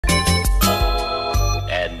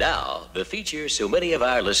the feature so many of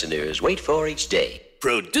our listeners wait for each day.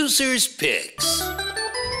 Producer's Picks.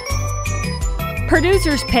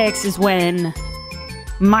 Producer's Picks is when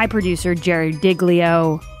my producer, Jared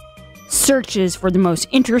Diglio, searches for the most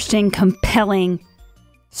interesting, compelling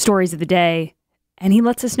stories of the day, and he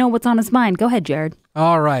lets us know what's on his mind. Go ahead, Jared.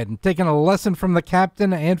 All right, I'm taking a lesson from the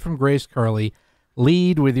captain and from Grace Curley.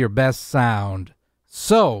 Lead with your best sound.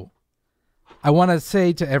 So, I want to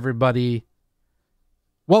say to everybody,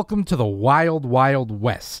 welcome to the Wild, Wild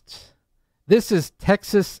West. This is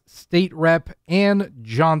Texas State Rep Ann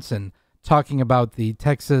Johnson talking about the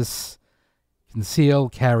Texas conceal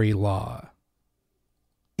carry law.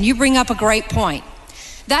 You bring up a great point.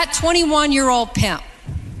 That 21-year-old pimp,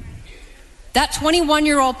 that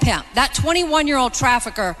 21-year-old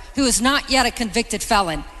trafficker who is not yet a convicted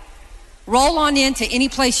felon, roll on into any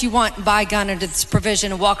place you want and buy a gun under this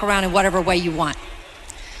provision and walk around in whatever way you want.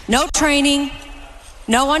 No training,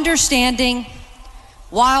 no understanding,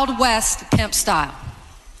 Wild West pimp style.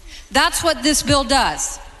 That's what this bill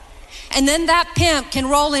does. And then that pimp can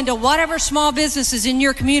roll into whatever small businesses in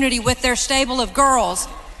your community with their stable of girls,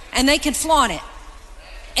 and they can flaunt it.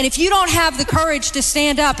 And if you don't have the courage to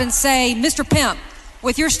stand up and say, Mr. Pimp,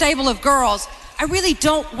 with your stable of girls, I really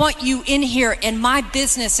don't want you in here in my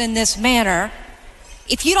business in this manner.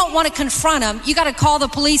 If you don't want to confront them, you got to call the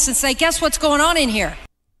police and say, guess what's going on in here?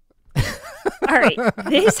 All right,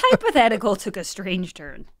 this hypothetical took a strange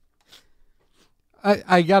turn.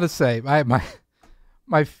 I got to say,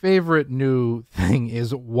 my favorite new thing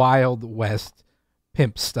is Wild West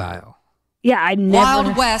pimp style. Yeah, I never...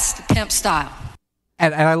 Wild West pimp style.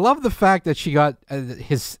 And I love the fact that she got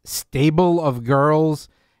his stable of girls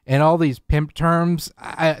and all these pimp terms.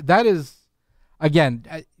 That is, again,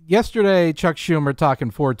 yesterday Chuck Schumer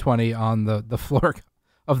talking 420 on the floor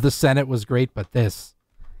of the Senate was great, but this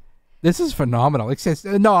is phenomenal. It says,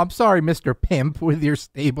 no, I'm sorry, Mr. Pimp, with your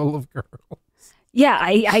stable of girls. Yeah,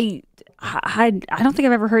 I don't think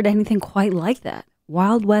I've ever heard anything quite like that.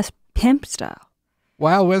 Wild West pimp style.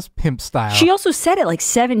 Wild West pimp style. She also said it like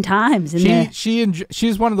 7 times.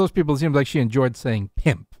 She's one of those people. It seems like she enjoyed saying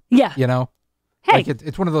pimp. Yeah, you know, hey, like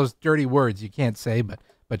it's one of those dirty words you can't say,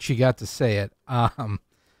 but she got to say it.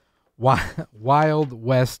 Wild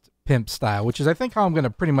West pimp style, which is I think how I'm going to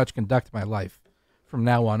pretty much conduct my life from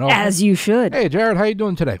now on. As you should. Hey, Jared, how you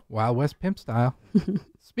doing today? Wild West pimp style.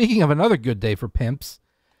 Speaking of another good day for pimps,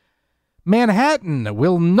 Manhattan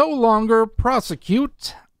will no longer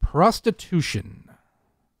prosecute prostitution.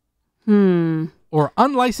 Or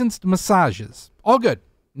unlicensed massages. All good.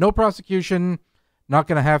 No prosecution. Not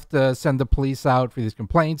going to have to send the police out for these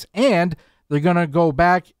complaints. And they're going to go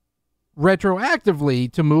back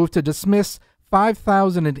retroactively to move to dismiss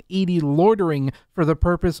 5,080 loitering for the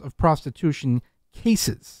purpose of prostitution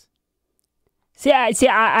cases. See,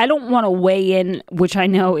 I don't want to weigh in, which I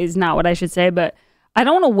know is not what I should say, but I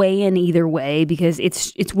don't want to weigh in either way because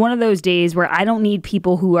it's one of those days where I don't need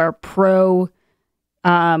people who are pro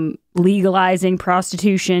legalizing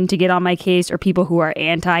prostitution to get on my case or people who are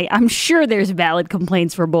anti. I'm sure there's valid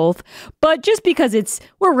complaints for both, but just because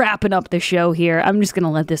we're wrapping up the show here, I'm just going to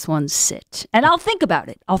let this one sit. And I'll think about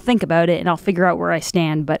it. And I'll figure out where I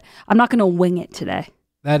stand, but I'm not going to wing it today.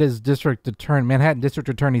 That is Manhattan District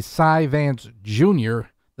Attorney Cy Vance Jr.,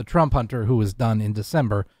 the Trump hunter who was done in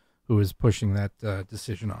December, who is pushing that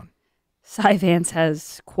decision on. Cy Vance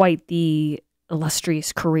has quite the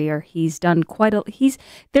illustrious career. He's done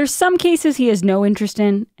there's some cases he has no interest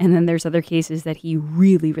in, and then there's other cases that he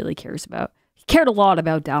really, really cares about. He cared a lot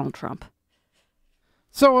about Donald Trump.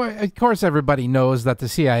 So, of course, everybody knows that the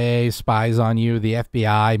CIA spies on you, the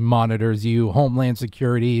FBI monitors you, Homeland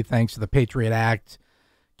Security, thanks to the Patriot Act,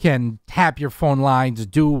 can tap your phone lines,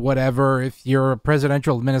 do whatever. If you're a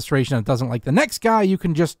presidential administration that doesn't like the next guy, you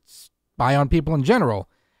can just spy on people in general.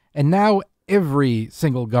 And now every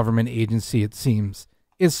single government agency, it seems,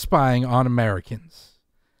 is spying on Americans.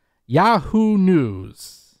 Yahoo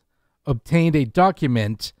News obtained a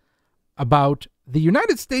document about the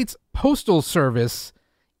United States Postal Service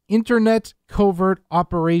Internet Covert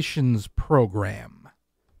Operations Program,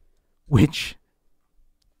 which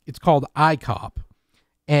it's called ICOP.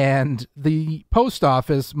 And the post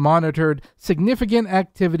office monitored significant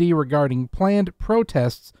activity regarding planned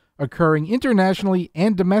protests occurring internationally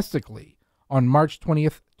and domestically on March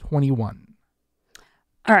 20th, 21.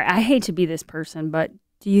 All right, I hate to be this person, but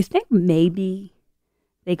do you think maybe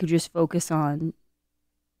they could just focus on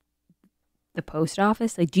the post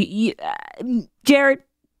office? Like, Jared,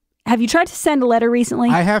 have you tried to send a letter recently?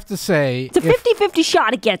 I have to say, it's a 50-50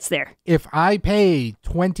 shot it gets there. If I pay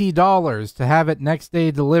 $20 to have it next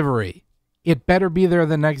day delivery, it better be there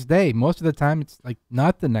the next day. Most of the time, it's like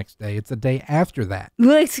not the next day. It's the day after that.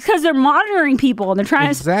 Well, it's because they're monitoring people and they're trying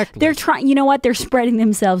exactly. They're trying. You know what? They're spreading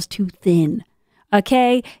themselves too thin.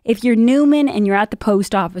 Okay, if you're Newman and you're at the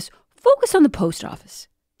post office, focus on the post office.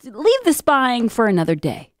 Leave the spying for another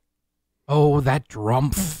day. Oh, that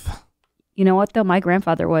drumpf. You know what, though? My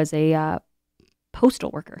grandfather was a postal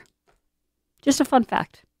worker. Just a fun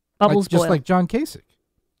fact. Bubbles boil. Just like John Kasich.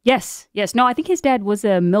 Yes. No, I think his dad was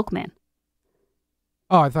a milkman.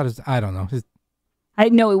 Oh, I thought I don't know.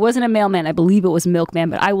 No, it wasn't a mailman. I believe it was a milkman,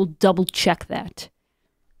 but I will double check that.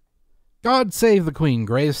 God save the Queen,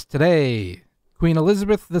 Grace. Today, Queen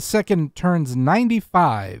Elizabeth II turns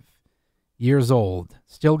 95 years old.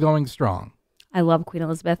 Still going strong. I love Queen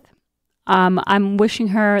Elizabeth. I'm wishing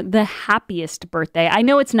her the happiest birthday. I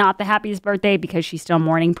know it's not the happiest birthday because she's still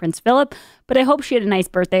mourning Prince Philip, but I hope she had a nice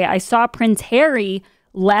birthday. I saw Prince Harry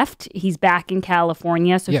left. He's back in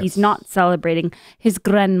California, so yes. He's not celebrating his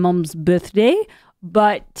grandmom's birthday,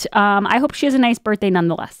 but I hope she has a nice birthday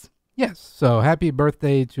nonetheless. Yes, so happy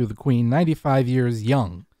birthday to the Queen, 95 years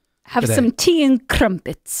young. Have today. some tea and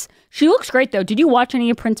crumpets. She looks great, though. Did you watch any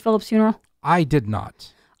of Prince Philip's funeral? I did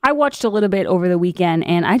not. I watched a little bit over the weekend,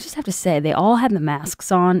 and I just have to say, they all had the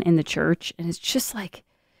masks on in the church, and it's just like,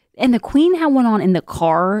 and the Queen had one on in the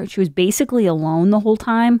car. She was basically alone the whole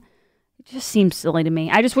time. It just seems silly to me.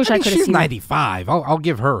 I just wish I could have seen. She's 95. I'll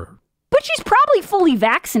give her. But she's probably fully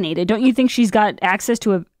vaccinated. Don't you think she's got access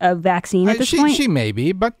to a vaccine at this point? She may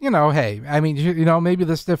be, but, hey, I mean, maybe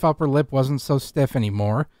the stiff upper lip wasn't so stiff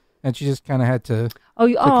anymore, and she just kind of had to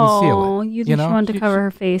conceal it. You think she wanted to cover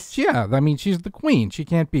her face? Yeah, I mean, she's the Queen. She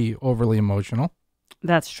can't be overly emotional.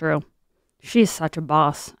 That's true. She's such a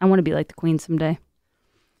boss. I want to be like the Queen someday.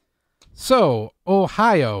 So,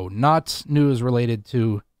 Ohio, not news related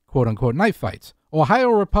to quote-unquote knife fights. Ohio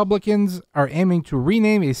Republicans are aiming to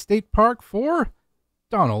rename a state park for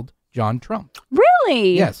Donald John Trump.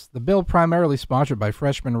 Really? Yes, the bill primarily sponsored by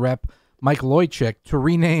freshman rep Mike Loychik to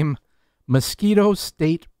rename Mosquito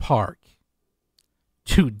State Park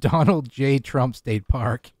to Donald J. Trump State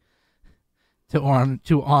Park to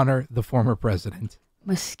honor the former president.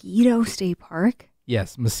 Mosquito State Park?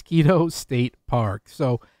 Yes, Mosquito State Park.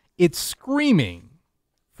 So it's screaming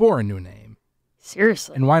for a new name.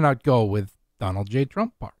 Seriously. And why not go with Donald J.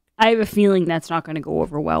 Trump Park? I have a feeling that's not going to go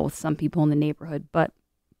over well with some people in the neighborhood, but...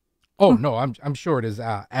 Oh, no, I'm sure it is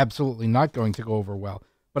absolutely not going to go over well.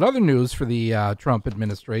 But other news for the Trump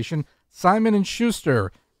administration, Simon &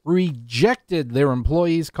 Schuster rejected their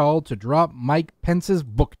employees' call to drop Mike Pence's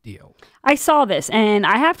book deal. I saw this, and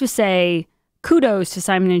I have to say, kudos to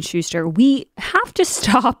Simon & Schuster. We have to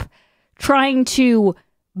stop trying to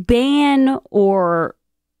ban or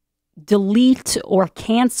delete or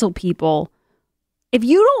cancel people. If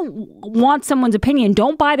you don't want someone's opinion,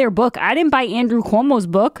 don't buy their book. I didn't buy Andrew Cuomo's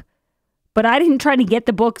book, but I didn't try to get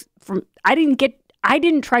the book from... I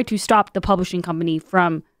didn't try to stop the publishing company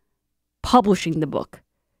from publishing the book.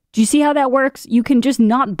 Do you see how that works? You can just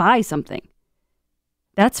not buy something.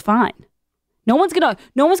 That's fine. No one's gonna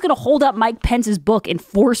hold up Mike Pence's book and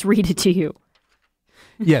force read it to you.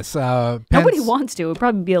 Yes, nobody wants to. It'd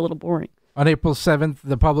probably be a little boring. On April 7th,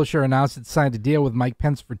 the publisher announced it signed a deal with Mike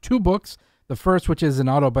Pence for 2 books. The first, which is an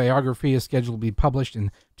autobiography, is scheduled to be published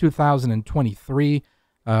in 2023.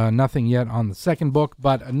 Nothing yet on the second book,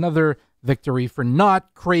 but another victory for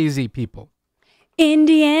not crazy people.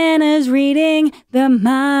 Indiana's reading the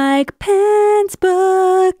Mike Pence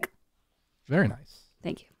book. Very nice.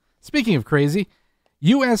 Thank you. Speaking of crazy,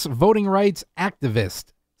 U.S. voting rights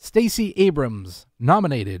activist Stacey Abrams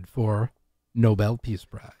nominated for Nobel Peace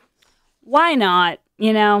Prize. Why not?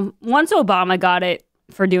 Once Obama got it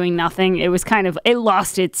for doing nothing, it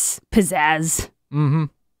lost its pizzazz. Mm-hmm.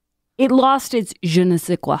 It lost its je ne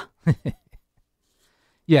sais quoi.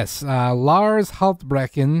 Yes, Lars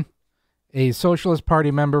Haltbrekken, a Socialist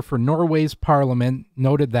Party member for Norway's parliament,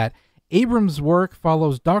 noted that Abrams' work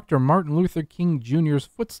follows Dr. Martin Luther King Jr.'s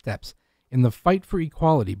footsteps in the fight for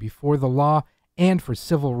equality before the law and for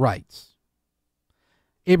civil rights.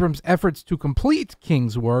 Abrams' efforts to complete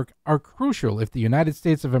King's work are crucial if the United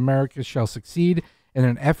States of America shall succeed in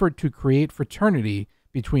an effort to create fraternity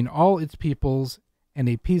between all its peoples and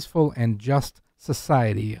a peaceful and just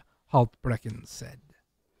society, Haltbrekken said.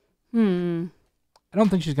 I don't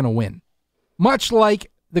think she's going to win. Much like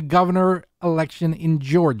the governor election in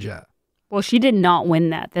Georgia. Well, she did not win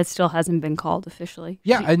that. That still hasn't been called officially.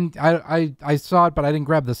 Yeah, and I saw it, but I didn't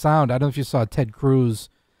grab the sound. I don't know if you saw Ted Cruz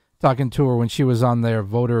talking to her when she was on their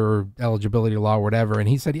voter eligibility law or whatever, and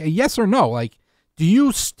he said, yes or no? Like, do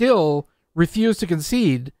you still refuse to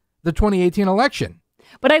concede the 2018 election?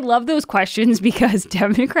 But I love those questions because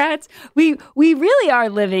Democrats, we really are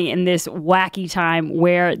living in this wacky time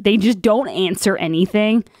where they just don't answer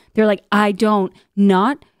anything. They're like, I don't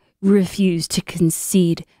not refuse to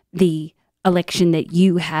concede the election that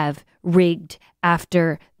you have rigged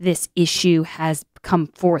after this issue has come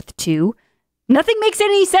forth too. Nothing makes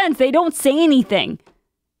any sense. They don't say anything.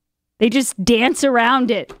 They just dance around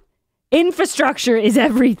it. Infrastructure is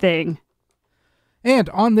everything. And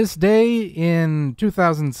on this day in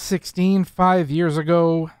 2016, 5 years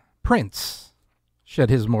ago, Prince shed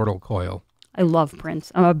his mortal coil. I love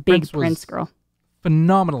Prince. I'm a big Prince girl.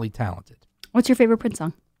 Phenomenally talented. What's your favorite Prince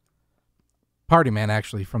song? Party Man,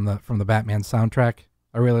 actually, from the Batman soundtrack.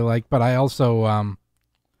 I really like, but I also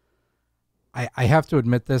I have to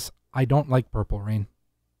admit this. I don't like Purple Rain.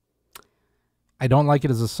 I don't like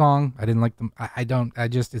it as a song. I didn't like them.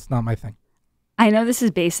 It's not my thing. I know this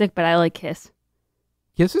is basic, but I like Kiss.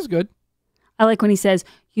 Kiss is good. I like when he says,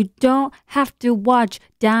 you don't have to watch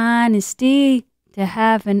Dynasty to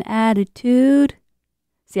have an attitude.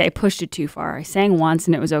 See, I pushed it too far. I sang once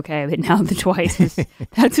and it was okay, but now the twice,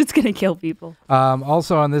 that's what's going to kill people.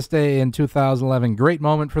 Also on this day in 2011, great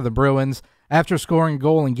moment for the Bruins. After scoring a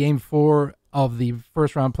goal in Game 4 of the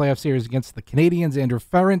first-round playoff series against the Canadiens, Andrew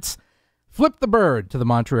Ference flipped the bird to the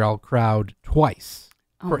Montreal crowd twice,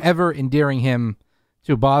 forever endearing him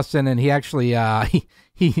to Boston. And he actually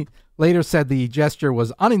he later said the gesture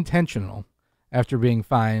was unintentional after being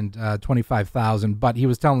fined $25,000. But he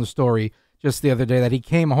was telling the story just the other day that he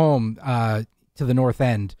came home to the North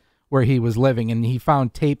End where he was living, and he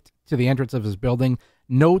found taped to the entrance of his building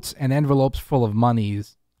notes and envelopes full of money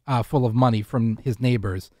from his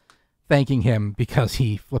neighbors, thanking him because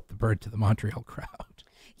he flipped the bird to the Montreal crowd.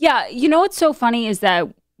 Yeah, you know what's so funny is that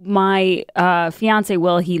my fiance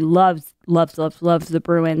Will, he loves the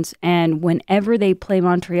Bruins, and whenever they play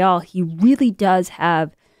Montreal, he really does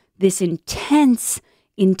have this intense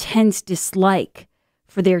dislike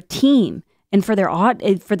for their team and for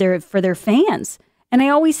their fans. And I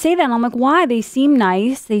always say that, and I'm like, why? They seem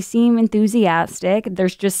nice, they seem enthusiastic.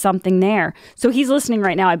 There's just something there. So he's listening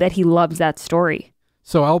right now. I bet he loves that story.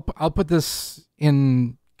 So I'll put this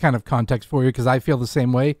in kind of context for you because I feel the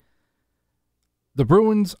same way. The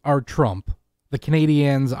Bruins are Trump. The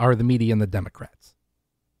Canadiens are the media and the Democrats.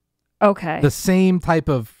 Okay. The same type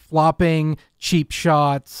of flopping, cheap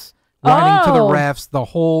shots, running to the refs, the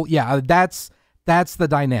whole, that's the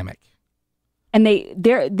dynamic. And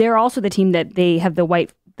they're also the team that they have the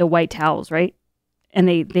white towels, right? And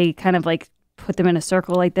they kind of like put them in a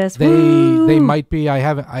circle like this. They might be.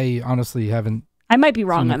 I honestly haven't. I might be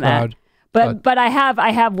wrong on that. But I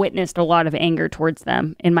have witnessed a lot of anger towards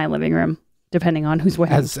them in my living room, depending on who's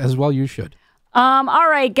winning. As well you should. All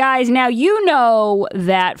right, guys. Now, you know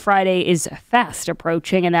that Friday is fast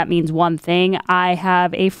approaching, and that means one thing. I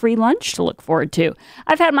have a free lunch to look forward to.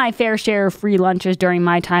 I've had my fair share of free lunches during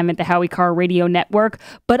my time at the Howie Carr Radio Network,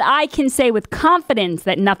 but I can say with confidence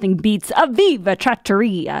that nothing beats Aviva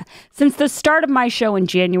Trattoria. Since the start of my show in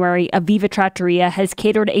January, Aviva Trattoria has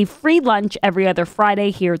catered a free lunch every other Friday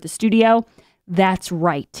here at the studio. That's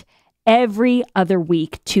right. Every other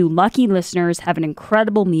week, 2 lucky listeners have an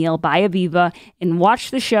incredible meal by Aviva and watch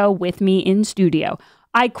the show with me in studio.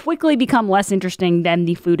 I quickly become less interesting than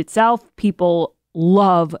the food itself. People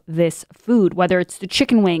love this food, whether it's the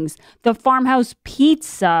chicken wings, the farmhouse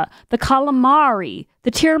pizza, the calamari, the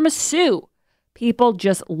tiramisu. People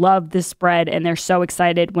just love this spread, and they're so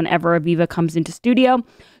excited whenever Aviva comes into studio.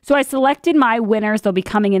 So I selected my winners. They'll be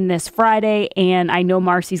coming in this Friday, and I know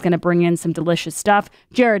Marcy's going to bring in some delicious stuff.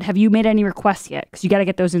 Jared, have you made any requests yet? Because you got to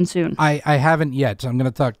get those in soon. I haven't yet. I'm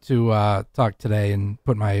going to talk today and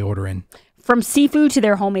put my order in. From seafood to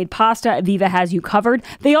their homemade pasta, Aviva has you covered.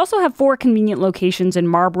 They also have 4 convenient locations in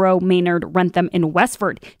Marlborough, Maynard, Wrentham, and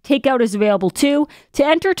Westford. Takeout is available too. To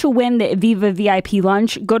enter to win the Aviva VIP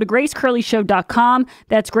lunch, go to gracecurleyshow.com.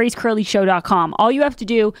 That's gracecurleyshow.com. All you have to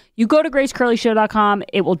do, you go to gracecurleyshow.com,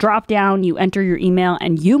 it will drop down, you enter your email,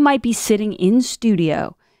 and you might be sitting in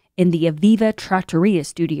studio in the Aviva Trattoria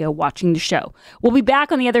studio watching the show. We'll be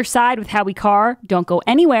back on the other side with Howie Carr. Don't go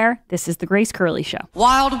anywhere. This is The Grace Curley Show.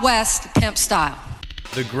 Wild West Pimp style.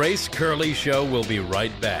 The Grace Curley Show will be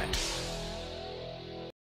right back.